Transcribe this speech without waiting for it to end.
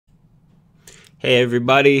Hey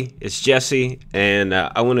everybody, it's Jesse, and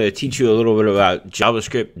I want to teach you a little bit about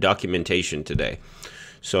JavaScript documentation today.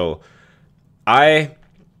 So I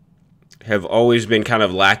have always been kind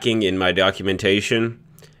of lacking in my documentation.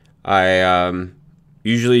 I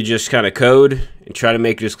usually just kind of code and try to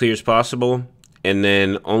make it as clear as possible, and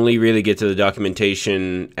then only really get to the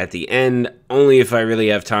documentation at the end, only if I really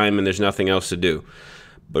have time and there's nothing else to do.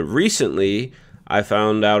 But recently, I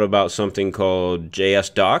found out about something called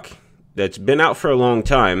JSDoc. That's been out for a long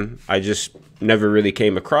time. I just never really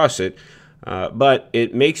came across it, but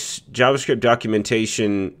it makes JavaScript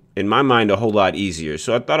documentation, in my mind, a whole lot easier.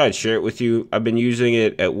 So I thought I'd share it with you. I've been using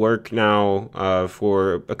it at work now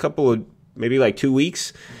for a couple of, maybe like 2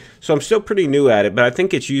 weeks. So I'm still pretty new at it, but I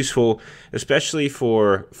think it's useful, especially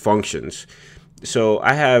for functions. So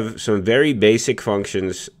I have some very basic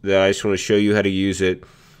functions that I just want to show you how to use it.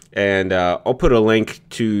 And I'll put a link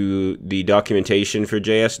to the documentation for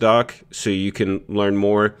JSDoc so you can learn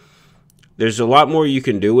more. There's a lot more you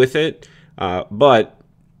can do with it, but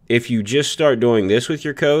if you just start doing this with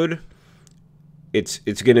your code, it's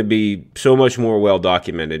going to be so much more well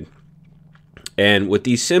documented. And with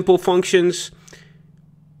these simple functions,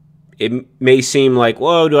 it may seem like,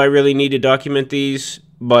 whoa, do I really need to document these?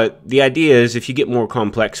 But the idea is if you get more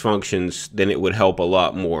complex functions, then it would help a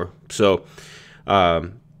lot more. So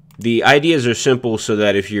the ideas are simple so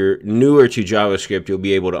that if you're newer to JavaScript, you'll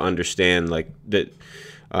be able to understand like that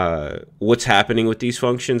what's happening with these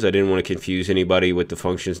functions. I didn't want to confuse anybody with the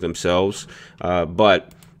functions themselves,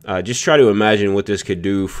 but just try to imagine what this could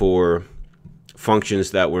do for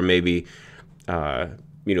functions that were maybe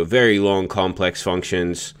very long, complex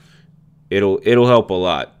functions. It'll help a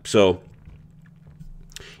lot. So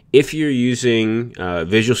if you're using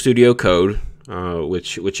Visual Studio Code,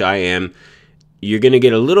 which I am, you're going to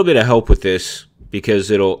get a little bit of help with this because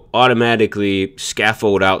it'll automatically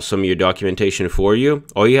scaffold out some of your documentation for you.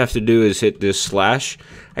 All you have to do is hit this slash.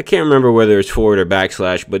 I can't remember whether it's forward or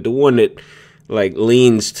backslash, but the one that like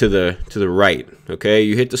leans to the right. Okay,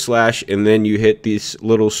 you hit the slash and then you hit this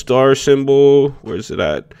little star symbol. Where's it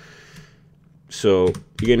at? So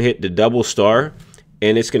you're going to hit the double star,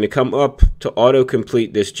 and it's going to come up to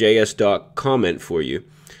autocomplete this JSDoc comment for you.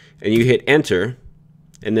 And you hit enter.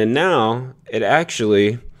 And then now it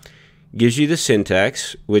actually gives you the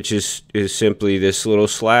syntax, which is simply this little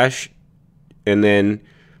slash and then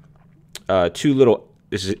two little,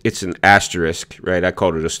 it's an asterisk, right? I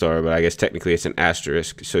called it a star, but I guess technically it's an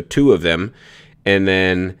asterisk. So two of them. And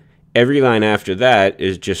then every line after that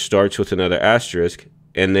is just starts with another asterisk.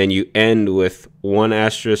 And then you end with one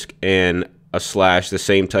asterisk and a slash, the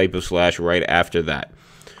same type of slash right after that.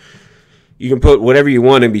 You can put whatever you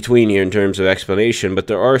want in between here in terms of explanation, but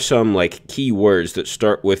there are some like key words that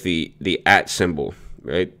start with the @ symbol,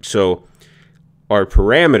 right? So our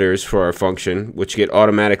parameters for our function, which get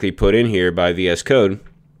automatically put in here by VS Code,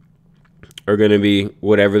 are going to be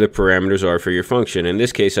whatever the parameters are for your function. In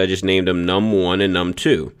this case, I just named them num1 and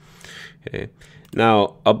num2. Okay.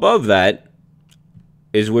 Now, above that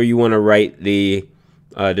is where you want to write the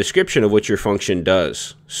description of what your function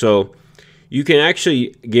does. So you can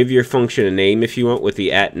actually give your function a name if you want with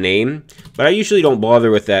the @name, but I usually don't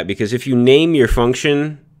bother with that because if you name your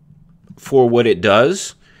function for what it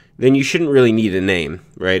does, then you shouldn't really need a name,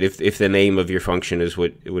 right? If the name of your function is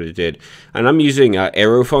what it did. And I'm using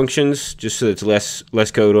arrow functions just so it's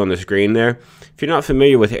less code on the screen there. If you're not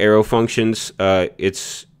familiar with arrow functions,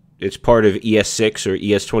 it's part of ES6 or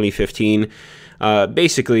ES 2015.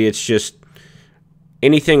 Basically, it's just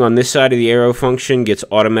anything on this side of the arrow function gets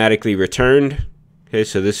automatically returned. Okay,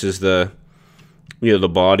 so this is the the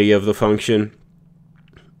body of the function,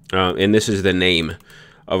 and this is the name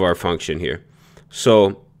of our function here.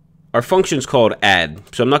 So our function's called add.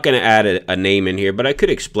 So I'm not going to add a name in here, but I could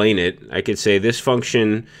explain it. I could say this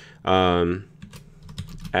function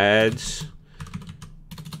adds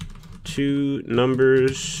two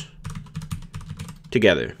numbers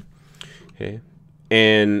together. Okay.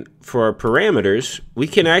 And for our parameters, we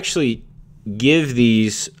can actually give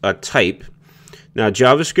these a type. Now,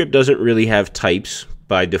 JavaScript doesn't really have types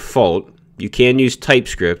by default. You can use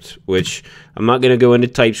TypeScript, which I'm not going to go into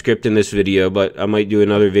TypeScript in this video, but I might do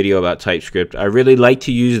another video about TypeScript. I really like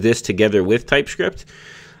to use this together with TypeScript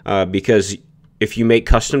because if you make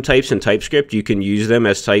custom types in TypeScript, you can use them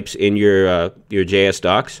as types in your JS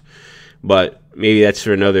docs. But maybe that's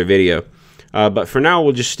for another video. But for now,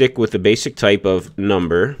 we'll just stick with the basic type of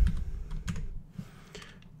number.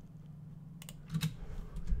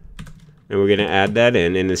 And we're going to add that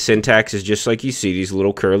in. And the syntax is just like you see, these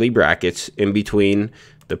little curly brackets in between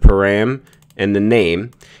the param and the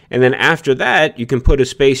name. And then after that, you can put a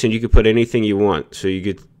space and you can put anything you want. So you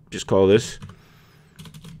could just call this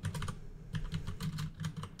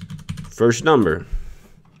first number,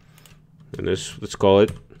 and let's call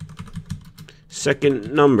it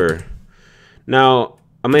second number. Now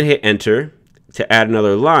I'm going to hit enter to add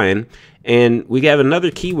another line, and we have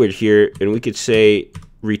another keyword here, and we could say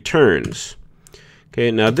returns.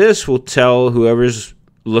 Okay, now this will tell whoever's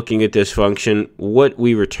looking at this function what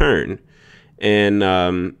we return, and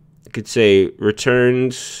you could say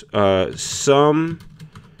returns sum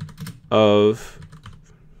of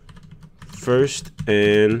first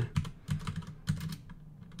and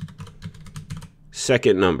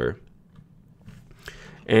second number.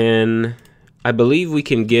 And I believe we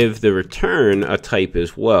can give the return a type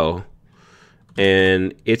as well,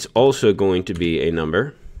 and it's also going to be a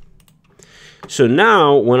number. So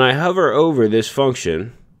now when I hover over this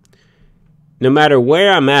function, no matter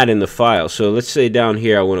where I'm at in the file, so let's say down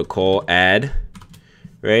here I want to call add,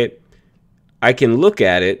 right? I can look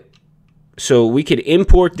at it. So we could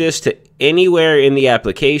import this to anywhere in the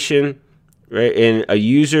application, right? And a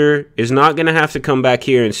user is not going to have to come back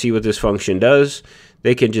here and see what this function does.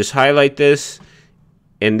 They can just highlight this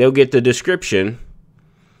and they'll get the description,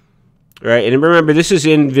 right? And remember, this is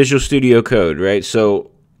in Visual Studio Code, right?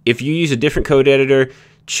 So if you use a different code editor,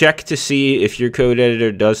 check to see if your code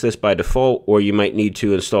editor does this by default, or you might need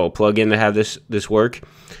to install a plugin to have this work.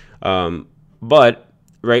 But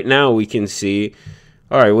right now we can see,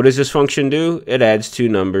 all right, what does this function do? It adds two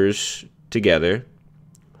numbers together.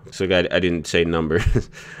 So I didn't say number.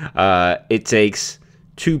 It takes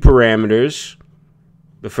two parameters,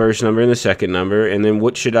 the first number and the second number, and then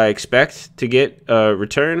what should I expect to get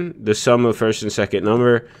return? The sum of first and second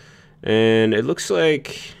number. And it looks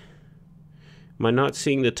like, am I not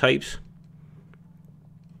seeing the types?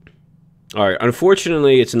 All right,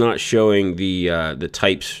 unfortunately it's not showing the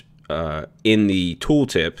types in the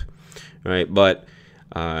tooltip, right? But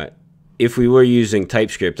if we were using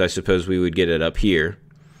TypeScript, I suppose we would get it up here.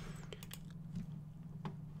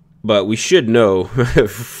 But we should know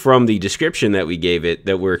from the description that we gave it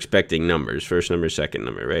that we're expecting numbers, first number, second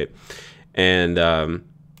number, right? And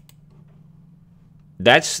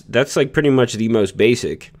that's like pretty much the most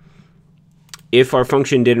basic. If our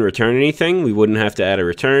function didn't return anything, we wouldn't have to add a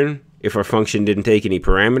return. If our function didn't take any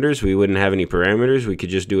parameters, we wouldn't have any parameters. We could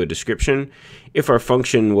just do a description. If our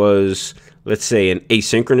function was, let's say, an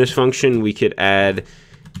asynchronous function, we could add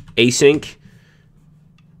async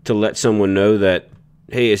to let someone know that,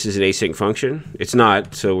 hey, this is an async function. It's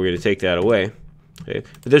not, so we're going to take that away. Okay.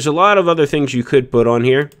 But there's a lot of other things you could put on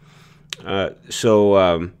here.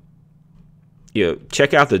 You know,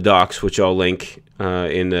 check out the docs, which I'll link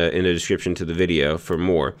in the description to the video for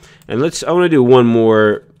more. And I want to do one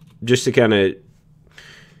more just to kind of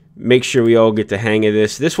make sure we all get the hang of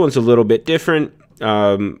this. This one's a little bit different.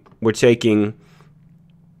 We're taking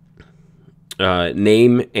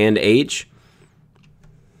name and age.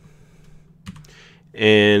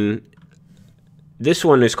 And this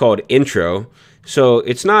one is called intro. So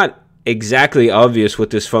it's not exactly obvious what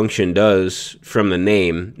this function does from the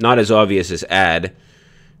name. Not as obvious as add.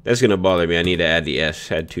 That's going to bother me. I need to add the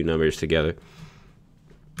S. Add two numbers together.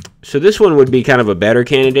 So this one would be kind of a better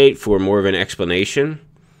candidate for more of an explanation.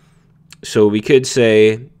 So we could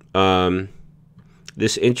say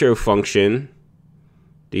this intro function,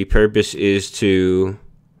 the purpose is to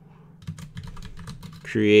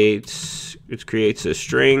creates a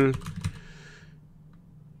string.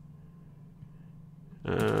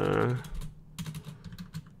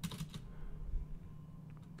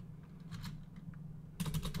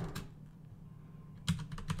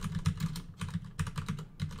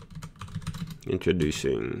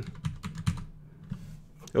 Introducing.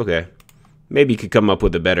 Okay, maybe you could come up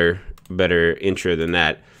with a better intro than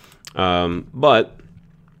that. But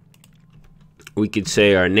we could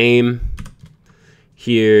say our name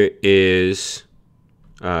here is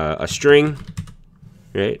a string,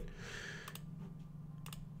 right?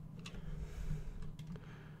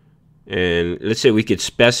 And let's say we could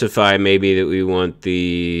specify maybe that we want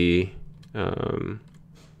the I don't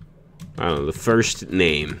know, the first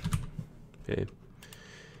name. Okay.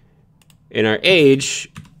 In our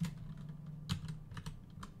age,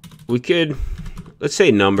 we could, let's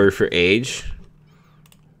say, number for age.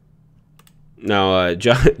 Now,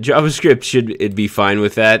 JavaScript should be fine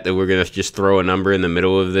with that we're gonna just throw a number in the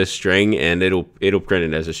middle of this string and it'll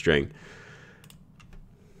print it as a string.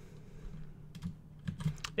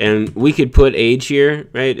 And we could put age here,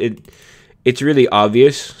 right? It's really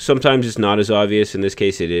obvious. Sometimes it's not as obvious. In this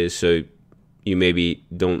case, it is. So you maybe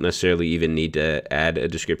don't necessarily even need to add a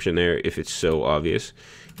description there if it's so obvious.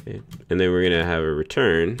 Okay. And then we're gonna have a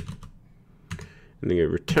return. And then it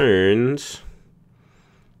returns.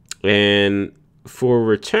 And for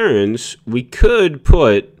returns, we could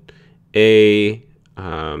put a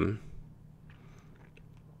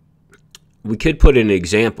we could put an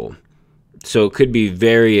example, so it could be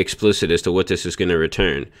very explicit as to what this is going to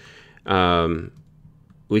return.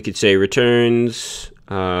 We could say returns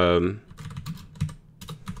the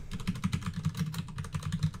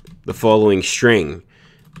following string,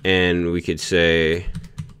 and we could say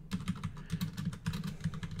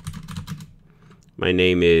my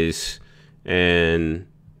name is and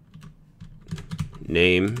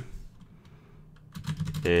name,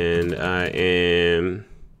 and I am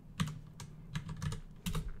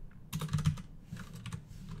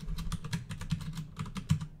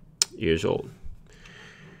years old.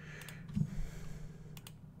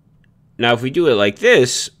 Now, if we do it like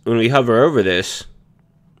this, when we hover over this,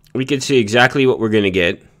 we can see exactly what we're going to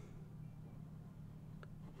get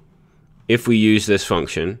if we use this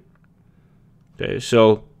function. Okay,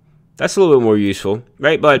 so that's a little bit more useful,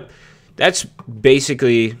 right? But that's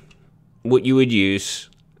basically what you would use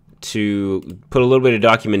to put a little bit of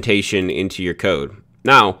documentation into your code.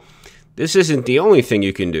 Now, this isn't the only thing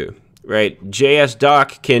you can do, right?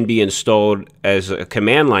 JSDoc can be installed as a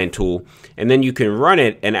command line tool, and then you can run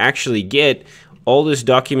it and actually get all this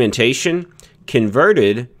documentation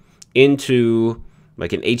converted into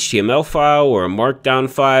like an HTML file or a markdown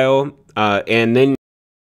file, and then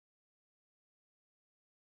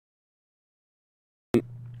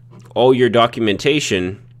all your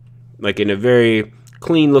documentation like in a very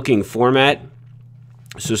clean looking format,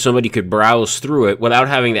 so somebody could browse through it without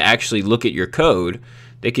having to actually look at your code.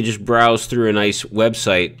 They could just browse through a nice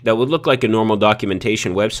website that would look like a normal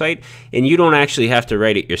documentation website, and you don't actually have to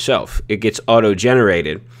write it yourself. It gets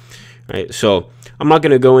auto-generated, right? So I'm not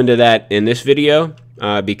going to go into that in this video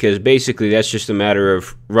because basically that's just a matter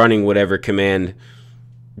of running whatever command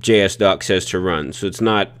JSDoc says to run. So it's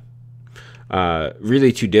not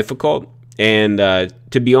really too difficult. And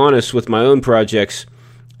to be honest, with my own projects,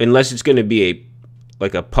 unless it's going to be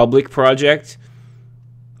a public project,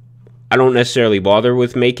 I don't necessarily bother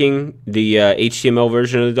with making the HTML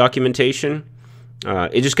version of the documentation.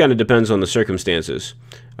 It just kind of depends on the circumstances,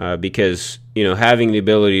 because having the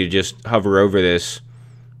ability to just hover over this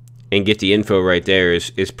and get the info right there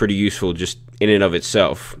is pretty useful just in and of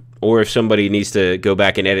itself. Or if somebody needs to go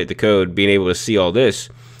back and edit the code, being able to see all this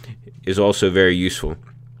is also very useful.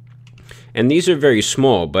 And these are very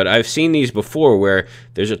small, but I've seen these before where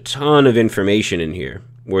there's a ton of information in here,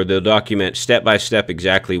 where they'll document step by step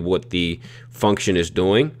exactly what the function is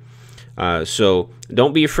doing. So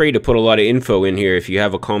don't be afraid to put a lot of info in here if you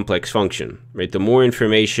have a complex function, right? The more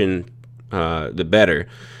information, the better.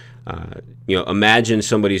 Imagine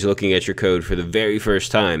somebody's looking at your code for the very first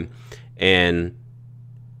time, and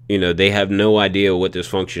they have no idea what this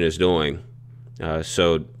function is doing.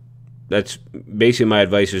 So that's basically my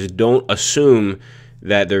advice: is don't assume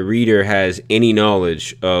that the reader has any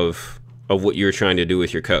knowledge of what you're trying to do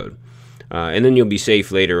with your code, and then you'll be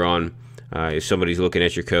safe later on if somebody's looking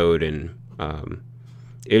at your code, and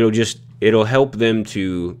it'll help them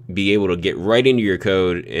to be able to get right into your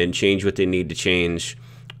code and change what they need to change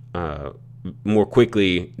more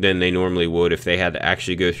quickly than they normally would if they had to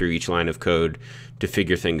actually go through each line of code to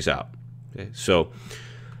figure things out. Okay, so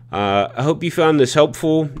I hope you found this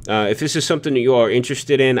helpful. If this is something that you are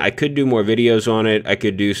interested in, I could do more videos on it. I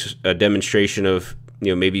could do a demonstration of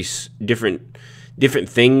maybe different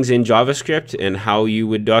things in JavaScript and how you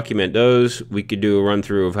would document those. We could do a run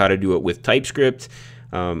through of how to do it with TypeScript.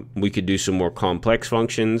 We could do some more complex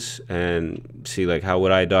functions and see how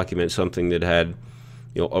would I document something that had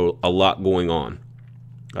a lot going on.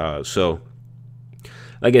 So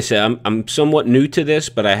like I said, I'm somewhat new to this,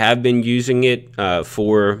 but I have been using it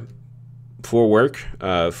for work,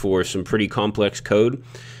 for some pretty complex code.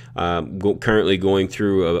 Currently going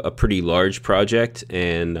through a pretty large project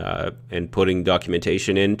and putting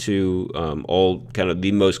documentation into all kind of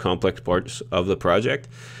the most complex parts of the project.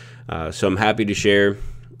 So I'm happy to share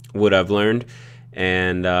what I've learned,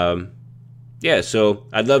 and yeah, so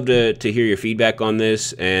I'd love to hear your feedback on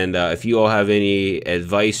this, and if you all have any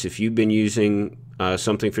advice, if you've been using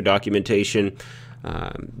something for documentation,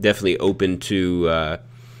 definitely open to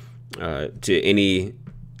any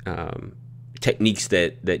techniques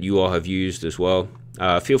that you all have used as well.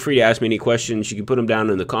 Feel free to ask me any questions. You can put them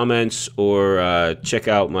down in the comments, or check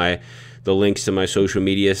out the links to my social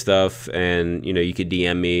media stuff, and you could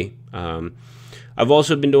DM me. I've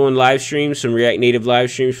also been doing live streams, some React Native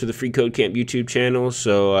live streams for the Free Code Camp YouTube channel,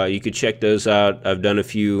 so you could check those out. I've done a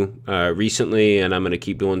few recently, and I'm going to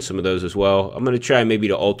keep doing some of those as well. I'm going to try maybe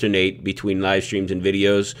to alternate between live streams and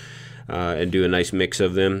videos, and do a nice mix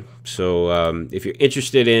of them. So if you're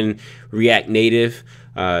interested in React Native,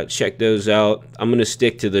 check those out. I'm going to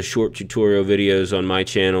stick to the short tutorial videos on my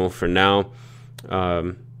channel for now.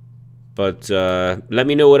 But let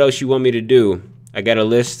me know what else you want me to do. I got a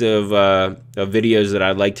list of videos that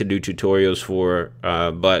I'd like to do tutorials for,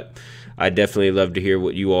 but I definitely love to hear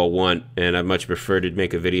what you all want, and I'd much prefer to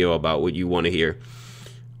make a video about what you want to hear.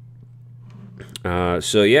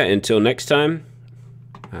 So yeah, until next time,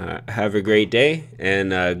 have a great day,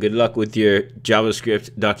 and good luck with your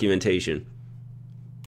JavaScript documentation.